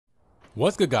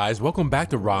What's good, guys? Welcome back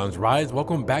to Ron's Rise.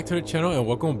 Welcome back to the channel and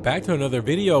welcome back to another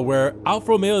video where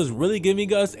Alfa Romeo is really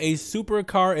giving us a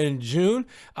supercar in June.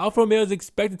 Alfa Romeo is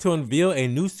expected to unveil a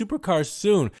new supercar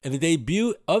soon, and the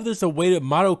debut of this awaited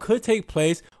model could take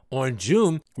place on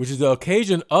June, which is the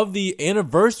occasion of the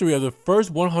anniversary of the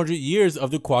first 100 years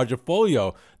of the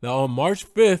Quadrifoglio. Now on March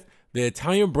 5th, the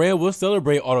Italian brand will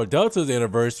celebrate Auto Delta's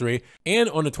anniversary, and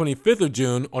on the 25th of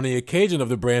June, on the occasion of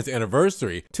the brand's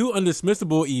anniversary, two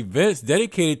undismissible events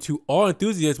dedicated to all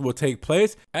enthusiasts will take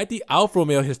place at the Alfa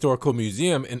Romeo Historical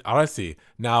Museum in Arasi.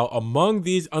 Now, among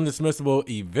these undismissible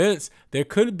events, there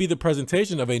could be the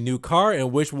presentation of a new car,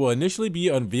 in which will initially be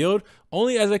unveiled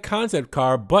only as a concept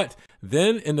car, but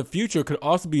then in the future could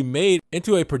also be made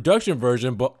into a production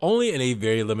version, but only in a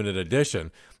very limited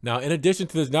edition. Now, in addition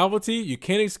to this novelty, you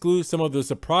can't exclude some of the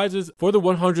surprises for the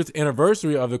 100th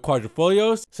anniversary of the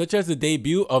Quadrifoglios, such as the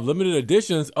debut of limited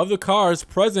editions of the cars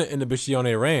present in the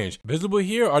Biscione range. Visible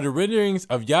here are the renderings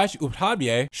of Yash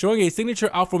Ubhabye, showing a signature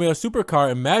Alfa Romeo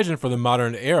supercar imagined for the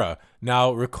modern era.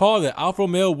 Now, recall that Alfa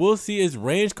Romeo will see its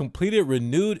range completed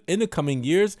renewed in the coming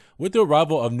years with the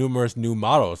arrival of numerous new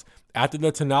models. After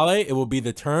the Tonale, it will be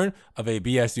the turn of a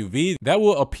BSUV that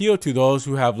will appeal to those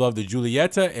who have loved the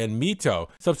Giulietta and Mito.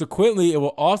 Subsequently, it will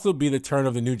also be the turn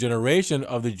of the new generation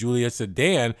of the Giulia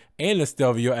sedan and the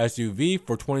Stelvio SUV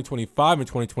for 2025 and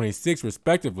 2026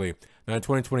 respectively. Now in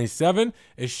 2027,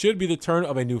 it should be the turn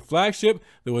of a new flagship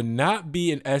that will not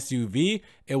be an SUV.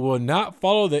 It will not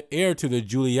follow the heir to the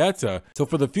Giulietta. So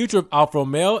for the future of Alfa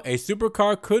Romeo, a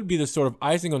supercar could be the sort of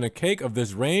icing on the cake of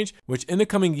this range, which in the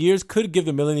coming years could give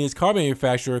the Milanese car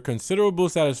manufacturer considerable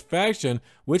satisfaction,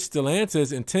 which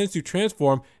Stellantis intends to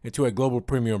transform into a global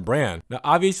premium brand. Now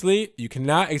obviously, you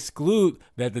cannot exclude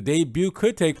that the debut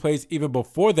could take place even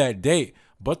before that date,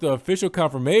 but the official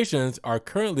confirmations are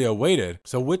currently awaited.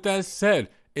 So with that said,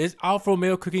 is Alfa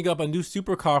Romeo cooking up a new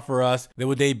supercar for us that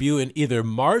will debut in either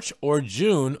March or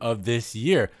June of this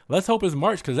year? Let's hope it's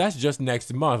March, because that's just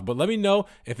next month. But let me know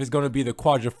if it's going to be the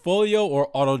Quadrifoglio or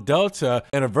Auto Delta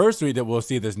anniversary that we'll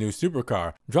see this new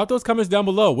supercar. Drop those comments down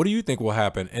below. What do you think will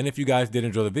happen? And if you guys did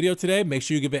enjoy the video today, make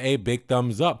sure you give it a big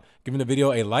thumbs up. Giving the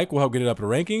video a like will help get it up in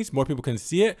the rankings. More people can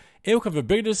see it, and we'll have a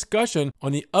bigger discussion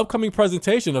on the upcoming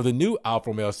presentation of the new Alfa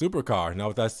Romeo supercar. Now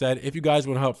with that said, if you guys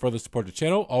want to help further support the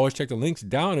channel, always check the links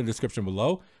down in the description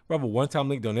below. We have a one-time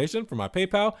link donation for my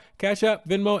PayPal, Cash App,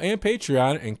 Venmo, and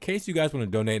Patreon in case you guys want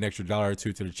to donate an extra $1 or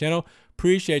 $2 to the channel.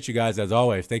 Appreciate you guys as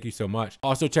always. Thank you so much.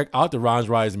 Also check out the Ron's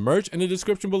Rise merch in the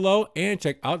description below, and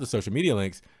check out the social media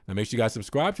links. Now make sure you guys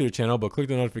subscribe to the channel, but click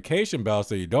the notification bell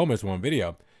so you don't miss one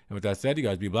video. And with that said, you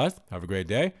guys be blessed, have a great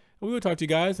day, and we will talk to you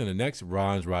guys in the next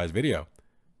Ron's Rise video.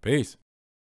 Peace.